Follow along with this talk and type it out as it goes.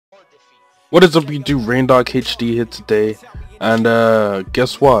What is up, YouTube? RainDargHD here today, and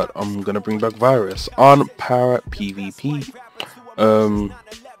guess what? I'm gonna bring back Virus on ParaPvP.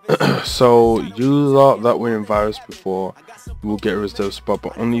 So you lot that were in Virus before, you will get a reserve spot,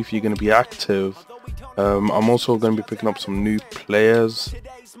 but only if you're gonna be active. I'm also gonna be picking up some new players,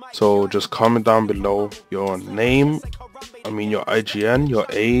 so just comment down below your name, your IGN, your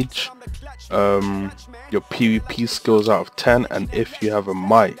age, your PvP skills out of 10, and if you have a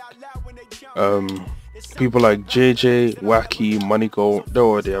mic. People like JJ, Wacky, Moneygo, they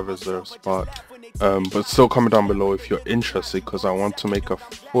already have a reserve spot, but still comment down below if you're interested, because I want to make a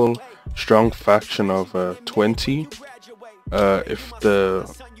full strong faction of 20. If the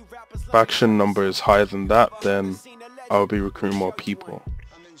faction number is higher than that, then I'll be recruiting more people.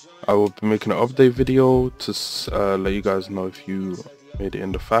 I will be making an update video to let you guys know if you made it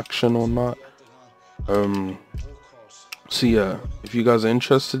in the faction or not. So yeah, if you guys are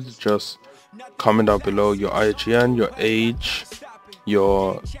interested, just comment down below your IGN, your age,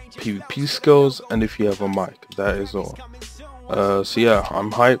 your PvP skills, and if you have a mic. That is all. So yeah,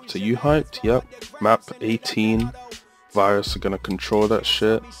 I'm hyped. Are you hyped? Yep. Map 18. Virus are gonna control that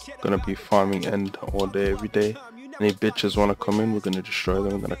shit. Gonna be farming end all day, every day. Any bitches wanna come in, we're gonna destroy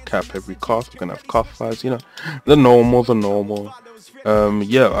them. We're gonna cap every cough. We're gonna have cough fights. You know, the normal.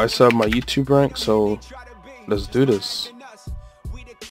 Yeah, I set up my YouTube rank, so let's do this.